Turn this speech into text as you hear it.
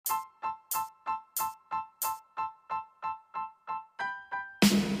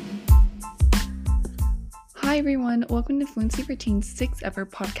Hi everyone, welcome to Fluency for Teens' 6th ever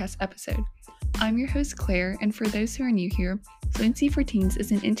podcast episode. I'm your host Claire, and for those who are new here, Fluency for Teens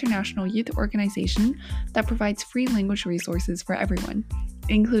is an international youth organization that provides free language resources for everyone,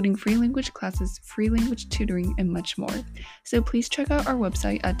 including free language classes, free language tutoring, and much more. So please check out our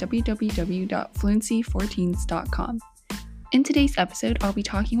website at www.fluency4teens.com. In today's episode, I'll be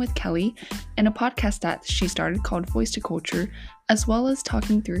talking with Kelly in a podcast that she started called Voice to Culture, as well as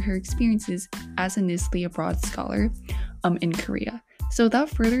talking through her experiences as a NISLE abroad scholar in Korea. So without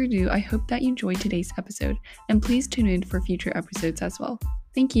further ado, I hope that you enjoyed today's episode, and please tune in for future episodes as well.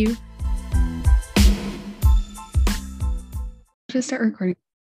 Thank you. Just start recording.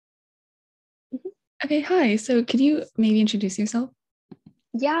 Okay, hi. So could you maybe introduce yourself?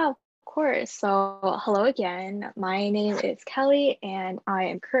 Yeah, of course. So hello again. My name is Kelly, and I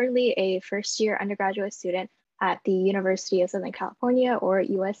am currently a first-year undergraduate student at the University of Southern California, or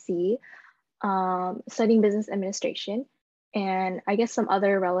USC, studying business administration. And I guess some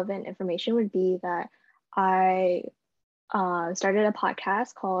other relevant information would be that I started a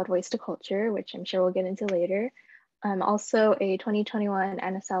podcast called Voice to Culture, which I'm sure we'll get into later. I'm also a 2021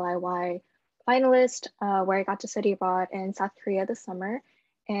 NSLIY finalist, where I got to study abroad in South Korea this summer.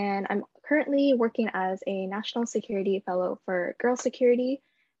 And I'm currently working as a National Security Fellow for Girl Security.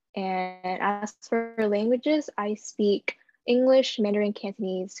 And as for languages, I speak English, Mandarin,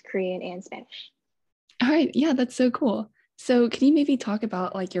 Cantonese, Korean, and Spanish. All right, yeah, that's so cool. So can you maybe talk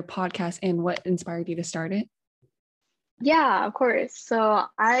about like your podcast and what inspired you to start it? Yeah, of course. So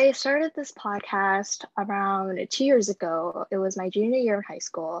I started this podcast around 2 years ago. It was my junior year in high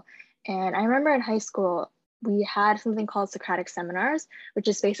school. And I remember in high school, we had something called Socratic seminars, which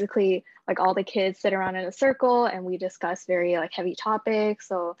is basically like all the kids sit around in a circle and we discuss very like heavy topics.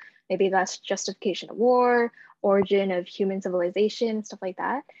 So maybe that's justification of war, origin of human civilization, stuff like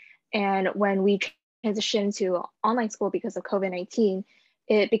that. And when we transitioned to online school because of COVID-19,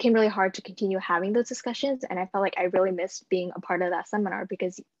 it became really hard to continue having those discussions. And I felt like I really missed being a part of that seminar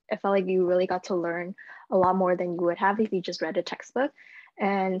because I felt like you really got to learn a lot more than you would have if you just read a textbook.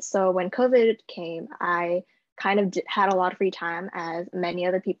 And so when COVID came, I kind of had a lot of free time, as many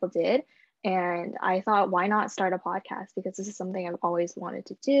other people did. And I thought, why not start a podcast? Because this is something I've always wanted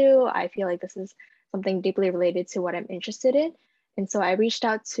to do. I feel like this is something deeply related to what I'm interested in. And so I reached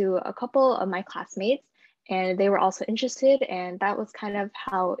out to a couple of my classmates, and they were also interested. And that was kind of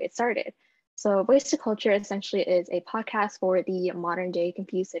how it started. So Voice to Culture essentially is a podcast for the modern day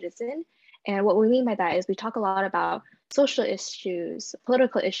confused citizen. And what we mean by that is we talk a lot about social issues,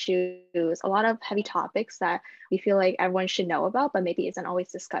 political issues, a lot of heavy topics that we feel like everyone should know about, but maybe isn't always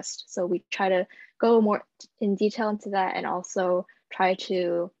discussed. So we try to go more in detail into that, and also try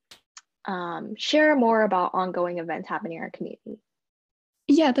to share more about ongoing events happening in our community.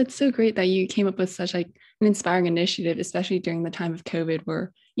 Yeah, that's so great that you came up with such like an inspiring initiative, especially during the time of COVID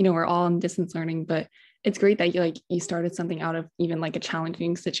where, we're all in distance learning, but it's great that you started something out of even like a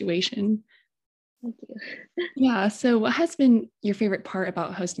challenging situation. Thank you. Yeah. So what has been your favorite part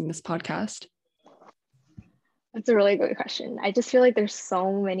about hosting this podcast? That's a really good question. I just feel like there's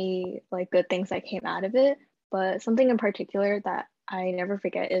so many like good things that came out of it, but something in particular that I never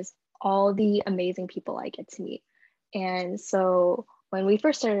forget is all the amazing people I get to meet. And so when we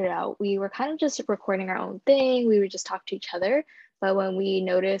first started out, we were kind of just recording our own thing. We would just talk to each other. But when we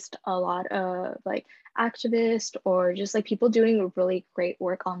noticed a lot of like activists or just like people doing really great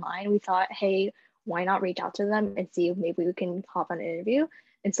work online, we thought, hey, why not reach out to them and see if maybe we can hop on an interview.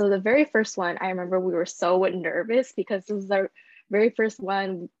 And so the very first one, I remember we were so nervous because this was our very first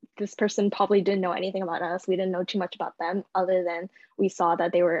one. This person probably didn't know anything about us. We didn't know too much about them other than we saw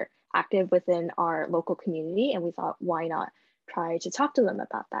that they were active within our local community, and we thought, why not try to talk to them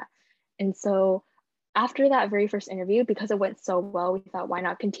about that? And so after that very first interview, because it went so well, we thought, why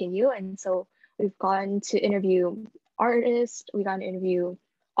not continue? And so we've gotten to interview artists, we got to interview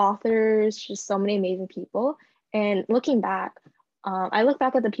authors, just so many amazing people. And looking back, I look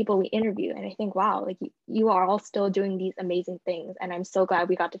back at the people we interview and I think, wow, like you are all still doing these amazing things. And I'm so glad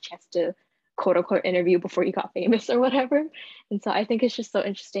we got the chance to quote unquote interview before you got famous or whatever. And so I think it's just so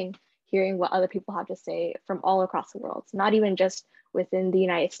interesting hearing what other people have to say from all across the world. It's not even just within the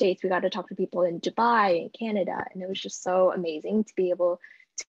United States. We got to talk to people in Dubai and Canada. And it was just so amazing to be able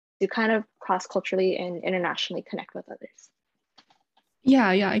to kind of cross-culturally and internationally connect with others. Yeah,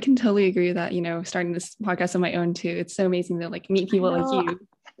 I can totally agree with that. Starting this podcast on my own too. It's so amazing to like meet people like you.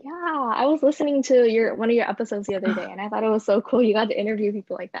 Yeah, I was listening to one of your episodes the other day, and I thought it was so cool. You got to interview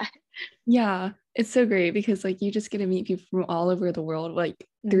people like that. Yeah, it's so great because like you just get to meet people from all over the world, like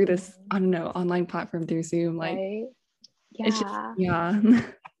through this, I don't know, online platform through Zoom. Like, right? it's just, Yeah. yeah.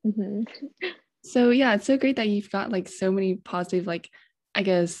 Mm-hmm. So yeah, it's so great that you've got like so many positive, like, I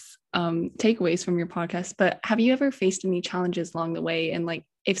guess, takeaways from your podcast. But have you ever faced any challenges along the way? And like,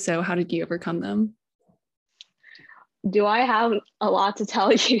 if so, how did you overcome them? Do I have a lot to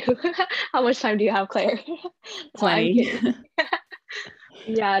tell you? How much time do you have, Claire? No, I'm Plenty. kidding.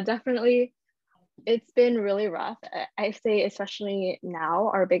 Yeah, definitely. It's been really rough. I say, especially now,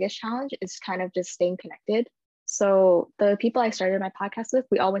 our biggest challenge is kind of just staying connected. So the people I started my podcast with,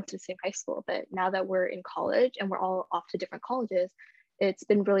 we all went to the same high school, but now that we're in college and we're all off to different colleges, it's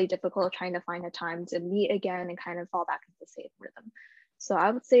been really difficult trying to find a time to meet again and kind of fall back into the same rhythm. So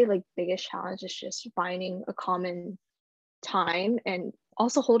I would say like biggest challenge is just finding a common time and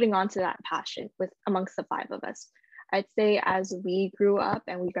also holding on to that passion with amongst the five of us. I'd say as we grew up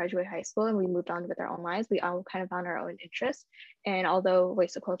and we graduated high school and we moved on with our own lives, we all kind of found our own interests. And although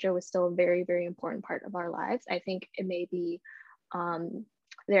voice of culture was still a very, very important part of our lives, I think it may be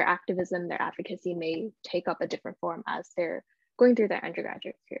their activism, their advocacy may take up a different form as they're going through their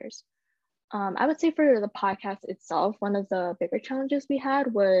undergraduate careers. I would say for the podcast itself, one of the bigger challenges we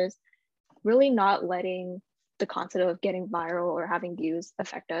had was really not letting the concept of getting viral or having views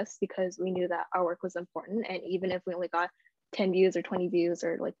affect us because we knew that our work was important. And even if we only got 10 views or 20 views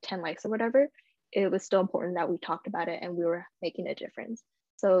or like 10 likes or whatever, it was still important that we talked about it and we were making a difference.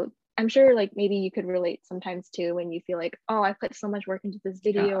 So I'm sure like maybe you could relate sometimes too when you feel like, oh, I put so much work into this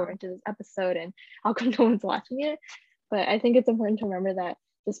video Yeah. or into this episode and how come no one's watching it? But I think it's important to remember that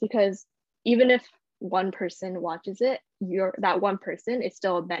just because even if one person watches it, you're that one person is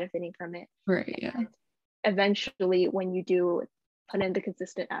still benefiting from it. Right. Yeah. And eventually, when you do put in the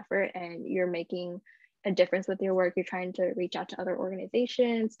consistent effort and you're making a difference with your work, you're trying to reach out to other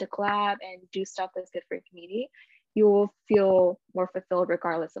organizations to collab and do stuff that's good for your community, you will feel more fulfilled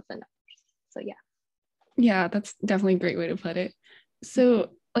regardless of the numbers. So yeah. Yeah, that's definitely a great way to put it. So,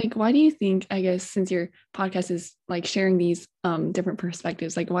 like, why do you think, I guess, since your podcast is like sharing these different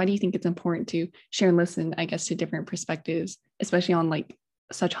perspectives, like, why do you think it's important to share and listen, I guess, to different perspectives, especially on like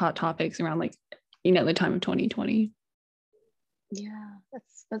such hot topics around like, the time of 2020? Yeah,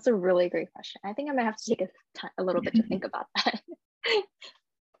 that's a really great question. I think I might have to take a little bit to think about that.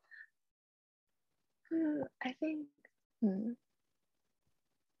 I think hmm.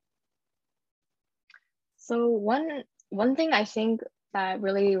 So one thing I think that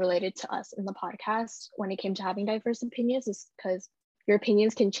really related to us in the podcast when it came to having diverse opinions is because your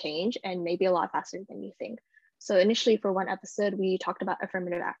opinions can change and maybe a lot faster than you think. So initially for one episode, we talked about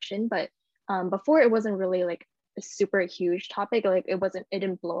affirmative action, but before it wasn't really like a super huge topic. Like it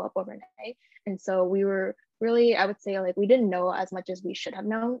didn't blow up overnight. And so we were really, I would say like we didn't know as much as we should have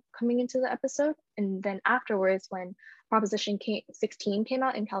known coming into the episode. And then afterwards, when Proposition 16 came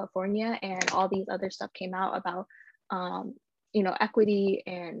out in California, and all these other stuff came out about, equity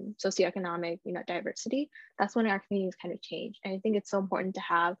and socioeconomic, diversity. That's when our communities kind of changed. And I think it's so important to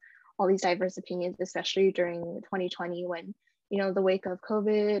have all these diverse opinions, especially during 2020 when, the wake of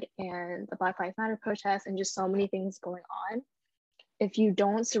COVID and the Black Lives Matter protests and just so many things going on. If you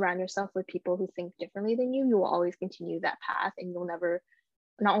don't surround yourself with people who think differently than you will always continue that path and you'll never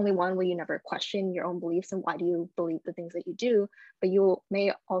not only one will you never question your own beliefs and why do you believe the things that you do, but you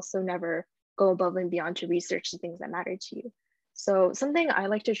may also never go above and beyond to research the things that matter to you. So something I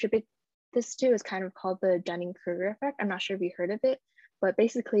like to attribute this to is kind of called the Dunning-Kruger effect. I'm not sure if you heard of it, but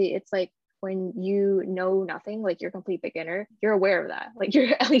basically it's like when you know nothing, like you're a complete beginner, you're aware of that. Like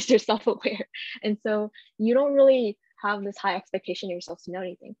you're at least you're self-aware. And so you don't really have this high expectation of yourself to know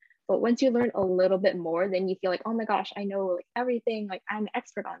anything. But once you learn a little bit more, then you feel like, oh my gosh, I know like everything, like I'm an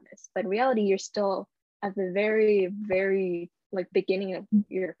expert on this. But in reality, you're still at the very, very like beginning of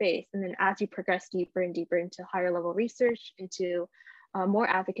your phase. And then as you progress deeper and deeper into higher level research, into more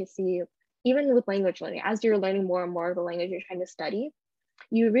advocacy, even with language learning, as you're learning more and more of the language you're trying to study,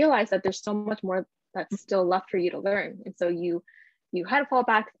 you realize that there's so much more that's still left for you to learn. And so you had to fall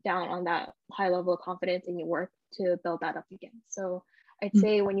back down on that high level of confidence and you work to build that up again. So I'd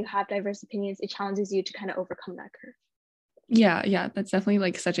say when you have diverse opinions, it challenges you to kind of overcome that curve. Yeah, that's definitely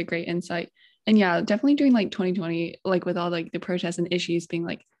like such a great insight. And yeah, definitely during like 2020, like with all like the protests and issues being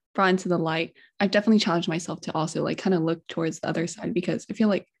like brought into the light, I've definitely challenged myself to also like kind of look towards the other side because I feel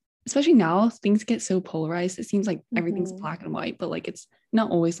like, especially now, things get so polarized. It seems like everything's black and white, but like it's not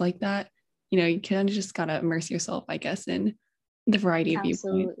always like that. You kind of just gotta immerse yourself, I guess, in the variety of viewpoints.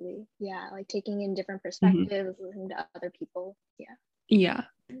 Absolutely. Yeah. Like taking in different perspectives, listening to other people. Yeah. Yeah.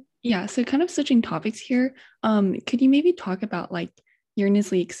 Yeah. So kind of switching topics here. Could you maybe talk about like your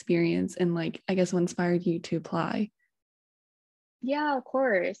Nisley experience and like I guess what inspired you to apply? Yeah, of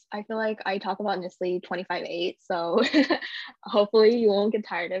course. I feel like I talk about Nestle 25/8, so hopefully you won't get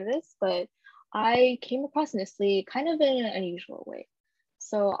tired of this. But I came across Nestle kind of in an unusual way.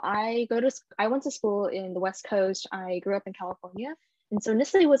 So I went to school in the West Coast. I grew up in California, and so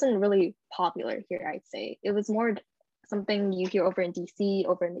Nestle wasn't really popular here. I'd say it was more something you hear over in DC,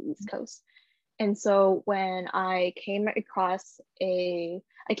 over in the East Coast. And so when I came across the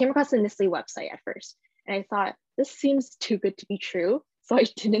Nestle website at first, and I thought this seems too good to be true. So I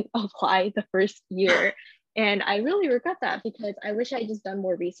didn't apply the first year. And I really regret that because I wish I had just done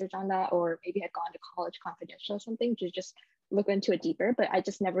more research on that, or maybe had gone to College Confidential or something to just look into it deeper. But I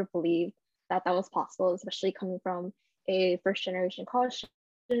just never believed that that was possible, especially coming from a first generation college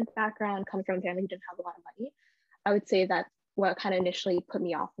student background, coming from a family who didn't have a lot of money. I would say that what kind of initially put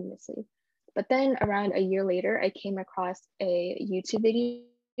me off from Nestle. But then around a year later, I came across a YouTube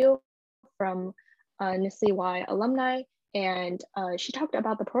video from Nestle Y alumni, and she talked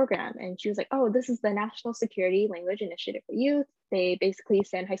about the program, and she was like, oh, this is the National Security Language Initiative for Youth. They basically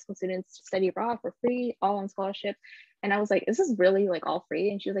send high school students to study abroad for free, all on scholarship. And I was like, is this really like all free?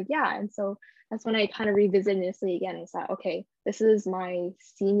 And she was like, yeah. And so that's when I kind of revisited Nestle again. I thought, okay, this is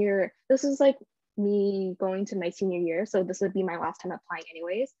like me going to my senior year. So this would be my last time applying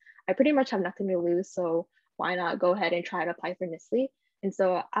anyways. I pretty much have nothing to lose. So why not go ahead and try to apply for Nestle? And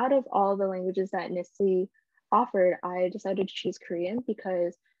so out of all the languages that Nestle offered, I decided to choose Korean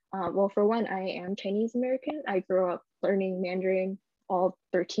because, well, for one, I am Chinese American. I grew up learning Mandarin all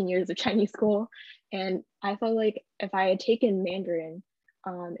 13 years of Chinese school. And I felt like if I had taken Mandarin,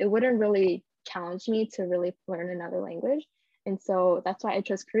 it wouldn't really challenge me to really learn another language. And so that's why I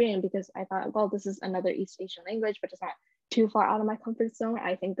chose Korean, because I thought, well, this is another East Asian language, but it's not too far out of my comfort zone.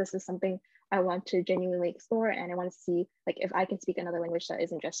 I think this is something I want to genuinely explore, and I want to see like if I can speak another language that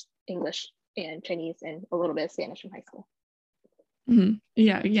isn't just English and Chinese and a little bit of Spanish from high school. Mm-hmm.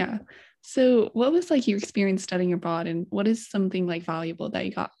 Yeah. So what was like your experience studying abroad, and what is something like valuable that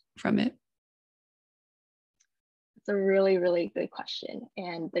you got from it? It's a really, really good question.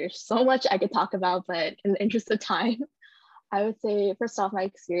 And there's so much I could talk about, but in the interest of time, I would say first off, my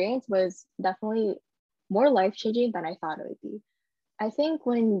experience was definitely more life-changing than I thought it would be. I think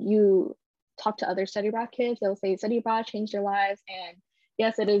when you talk to other study abroad kids, they'll say study abroad changed their lives. And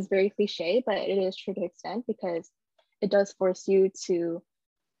yes, it is very cliche, but it is true to an extent because it does force you to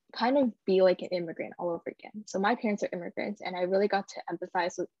kind of be like an immigrant all over again. So my parents are immigrants, and I really got to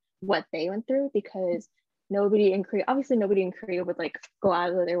empathize with what they went through because obviously nobody in Korea would like go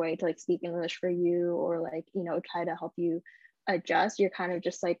out of their way to like speak English for you or like, try to help you adjust. You're kind of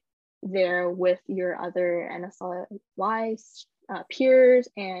just like there with your other NSLY peers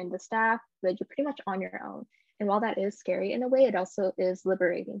and the staff, but you're pretty much on your own. And while that is scary in a way, it also is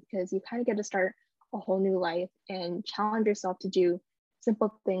liberating because you kind of get to start a whole new life and challenge yourself to do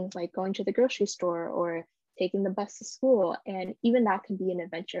simple things like going to the grocery store or taking the bus to school. And even that can be an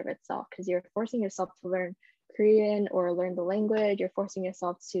adventure of itself because you're forcing yourself to learn Korean or learn the language. You're forcing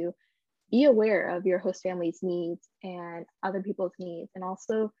yourself to be aware of your host family's needs and other people's needs, and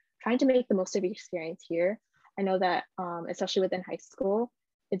also trying to make the most of your experience here. I know that especially within high school,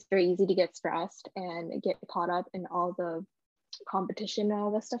 it's very easy to get stressed and get caught up in all the competition and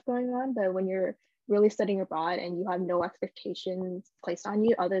all that stuff going on. But when you're really studying abroad and you have no expectations placed on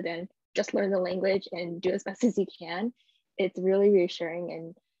you other than just learn the language and do as best as you can, it's really reassuring.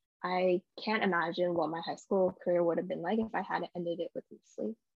 And I can't imagine what my high school career would have been like if I hadn't ended it with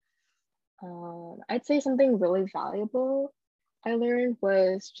Nestle. I'd say something really valuable I learned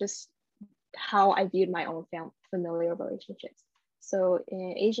was just how I viewed my own familial relationships. So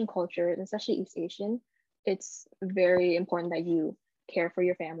in Asian culture, especially East Asian, it's very important that you care for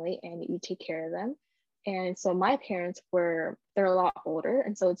your family and you take care of them. And so my parents they're a lot older,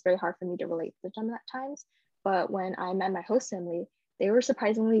 and so it's very hard for me to relate to them at times. But when I met my host family, they were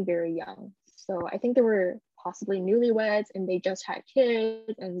surprisingly very young. So I think they were possibly newlyweds and they just had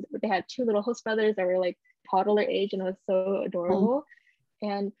kids, and they had two little host brothers that were like toddler age, and it was so adorable.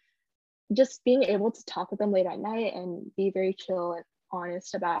 And just being able to talk with them late at night and be very chill and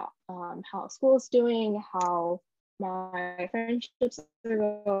honest about how school is doing, how my friendships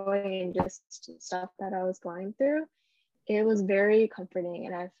are going, and just stuff that I was going through, it was very comforting.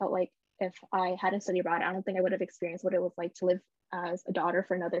 And I felt like if I hadn't studied abroad, I don't think I would have experienced what it was like to live as a daughter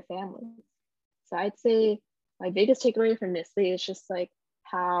for another family. So I'd say my biggest takeaway from Nestle is just like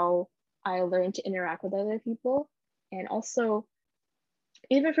how I learned to interact with other people. And also,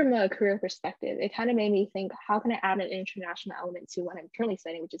 even from a career perspective, it kind of made me think, how can I add an international element to what I'm currently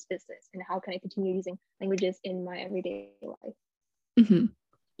studying, which is business? And how can I continue using languages in my everyday life? Mm-hmm.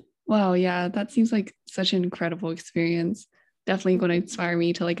 Wow, yeah, that seems like such an incredible experience. Definitely going to inspire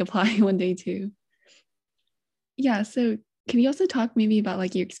me to like apply one day too. Yeah, so can we also talk maybe about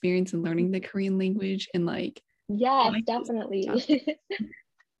like your experience in learning the Korean language and like Yes, why? definitely.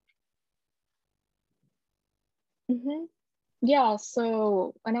 hmm Yeah,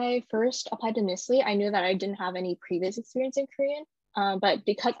 so when I first applied to NISLE, I knew that I didn't have any previous experience in Korean. But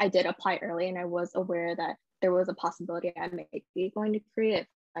because I did apply early and I was aware that there was a possibility I may be going to Korea if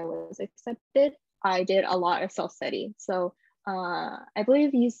I was accepted, I did a lot of self-study. So I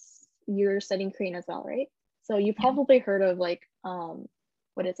believe you're studying Korean as well, right? So you Yeah. probably heard of like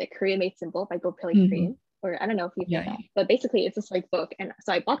what is it, Korean Made Simple by Go Play Mhm. Korean, or I don't know if you've Yeah, heard that, but basically it's this like book, and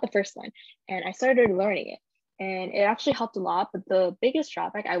so I bought the first one and I started learning it, and it actually helped a lot. But the biggest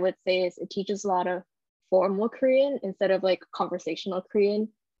drawback I would say is it teaches a lot of formal Korean instead of like conversational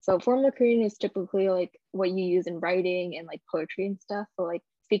Korean. So formal Korean is typically like what you use in writing and like poetry and stuff. So like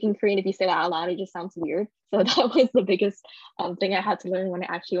speaking Korean, if you say that out loud, it just sounds weird. So that was the biggest thing I had to learn when I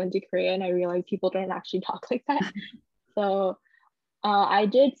actually went to Korea, and I realized people don't actually talk like that. So I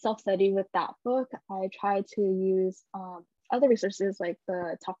did self-study with that book. I tried to use other resources like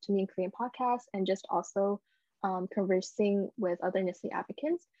the Talk to Me in Korean podcast, and just also conversing with other NISLE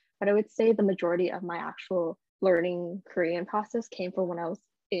applicants. But I would say the majority of my actual learning Korean process came from when I was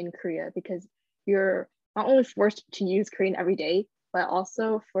in Korea, because you're not only forced to use Korean every day, but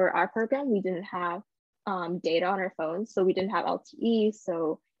also for our program, we didn't have data on our phones. So we didn't have LTE.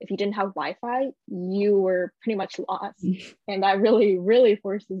 So if you didn't have Wi-Fi, you were pretty much lost. yeah. And that really, really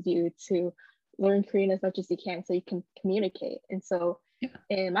forces you to learn Korean as much as you can so you can communicate. And so Yeah.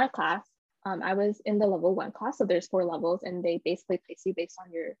 in my class, I was in the level 1 class. So there's 4 levels, and they basically place you based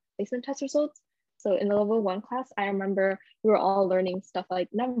on your placement test results. So in the level 1 class, I remember we were all learning stuff like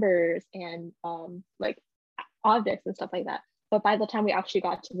numbers and like objects and stuff like that. But by the time we actually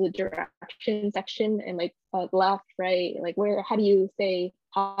got to the direction section and like left, right, like where, how do you say,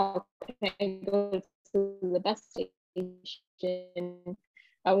 how can I go to the bus station?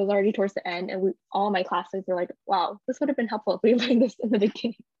 I was already towards the end, and all my classmates were like, wow, this would have been helpful if we learned this in the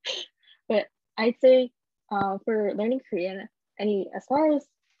beginning. But I'd say for learning Korean, as far as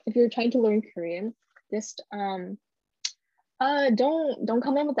if you're trying to learn Korean, just don't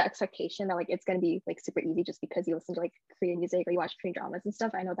come in with the expectation that like it's gonna be like super easy just because you listen to like Korean music or you watch Korean dramas and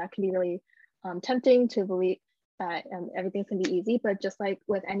stuff. I know that can be really tempting to believe that everything's gonna be easy, but just like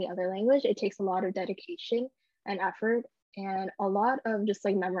with any other language, it takes a lot of dedication and effort, and a lot of just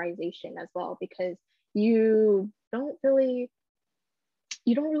like memorization as well, because you don't really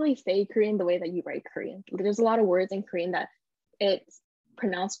say Korean the way that you write Korean. There's a lot of words in Korean that it's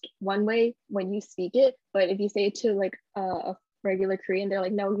pronounced one way when you speak it, but if you say it to like a regular Korean, they're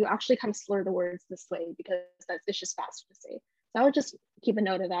like, no, you actually kind of slur the words this way because it's just faster to say. So I would just keep a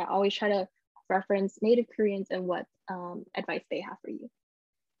note of that. Always try to reference native Koreans and what advice they have for you.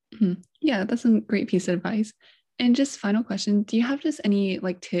 Yeah, that's a great piece of advice. And just final question, do you have just any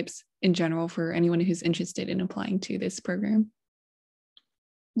like tips in general for anyone who's interested in applying to this program?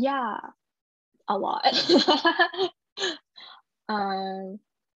 Yeah, a lot. Let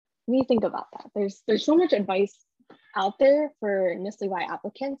me think about that. There's so much advice out there for NISLE-Y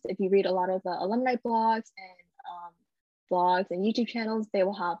applicants. If you read a lot of the alumni blogs and YouTube channels, they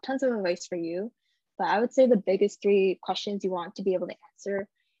will have tons of advice for you. But I would say the biggest 3 questions you want to be able to answer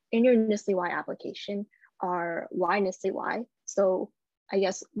in your NISLE-Y application are why NISLE-Y? So I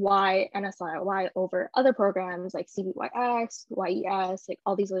guess why NSI, why over other programs like CBYX, YES, like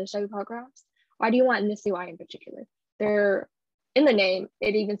all these other study programs? Why do you want NISLE-Y in particular? They're in the name,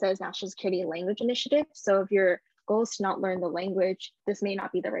 it even says National Security Language Initiative. So if your goal is to not learn the language, this may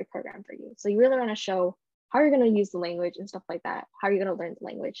not be the right program for you. So you really want to show how you're going to use the language and stuff like that. How are you going to learn the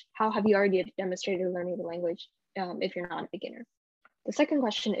language? How have you already demonstrated learning the language if you're not a beginner? The second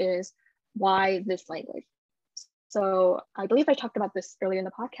question is, why this language? So I believe I talked about this earlier in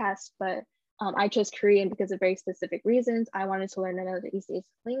the podcast, but I chose Korean because of very specific reasons. I wanted to learn another East Asian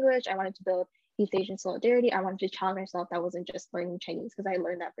language. I wanted to build East Asian solidarity. I wanted to challenge myself. That wasn't just learning Chinese, because I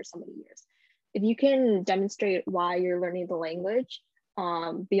learned that for so many years. If you can demonstrate why you're learning the language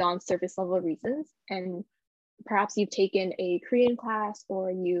beyond surface level reasons, and perhaps you've taken a Korean class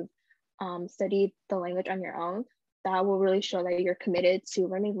or you've studied the language on your own, that will really show that you're committed to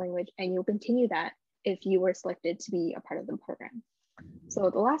learning language, and you'll continue that if you were selected to be a part of the program. So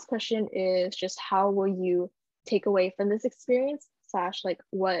the last question is just how will you take away from this experience / like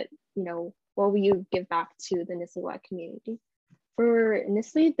what will you give back to the NISLE community? For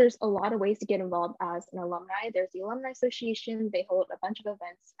NISLE, there's a lot of ways to get involved as an alumni. There's the Alumni Association. They hold a bunch of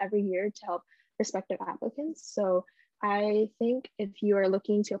events every year to help prospective applicants. So I think if you are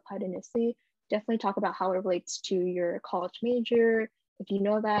looking to apply to NISLE, definitely talk about how it relates to your college major, if you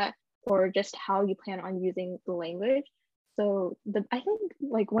know that, or just how you plan on using the language. So I think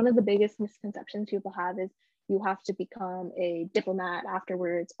like one of the biggest misconceptions people have is you have to become a diplomat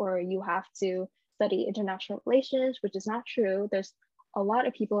afterwards, or you have to study international relations, which is not true. There's a lot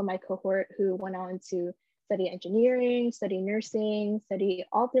of people in my cohort who went on to study engineering, study nursing, study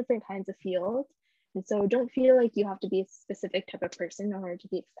all different kinds of fields. And so don't feel like you have to be a specific type of person in order to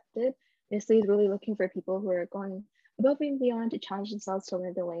be accepted. Nestle is really looking for people who are going above and beyond to challenge themselves to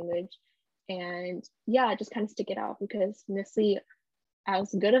learn the language. And yeah, just kind of stick it out, because Nestle,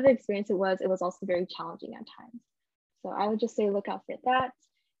 as good of an experience it was also very challenging at times. So I would just say look out for that.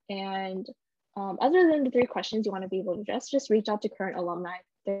 And other than the 3 questions you want to be able to address, just reach out to current alumni.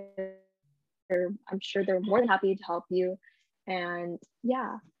 I'm sure they're more than happy to help you. And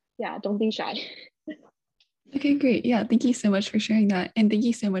yeah, don't be shy. Okay, great. Yeah, thank you so much for sharing that. And thank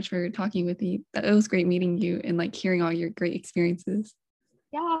you so much for talking with me. It was great meeting you and like hearing all your great experiences.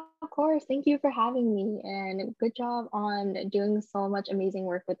 Yeah, of course. Thank you for having me, and good job on doing so much amazing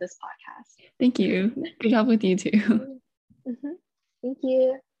work with this podcast. Thank you. Good job with you too. Mm-hmm. Thank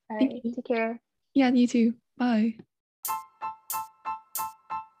you. All Thank right, you. take care. Yeah, you too. Bye.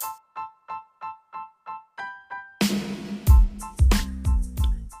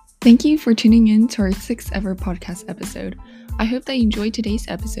 Thank you for tuning in to our 6th ever podcast episode. I hope that you enjoyed today's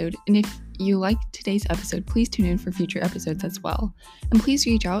episode, and if you liked today's episode, please tune in for future episodes as well. And please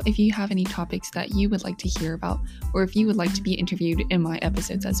reach out if you have any topics that you would like to hear about, or if you would like to be interviewed in my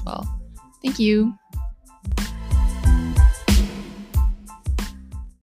episodes as well. Thank you.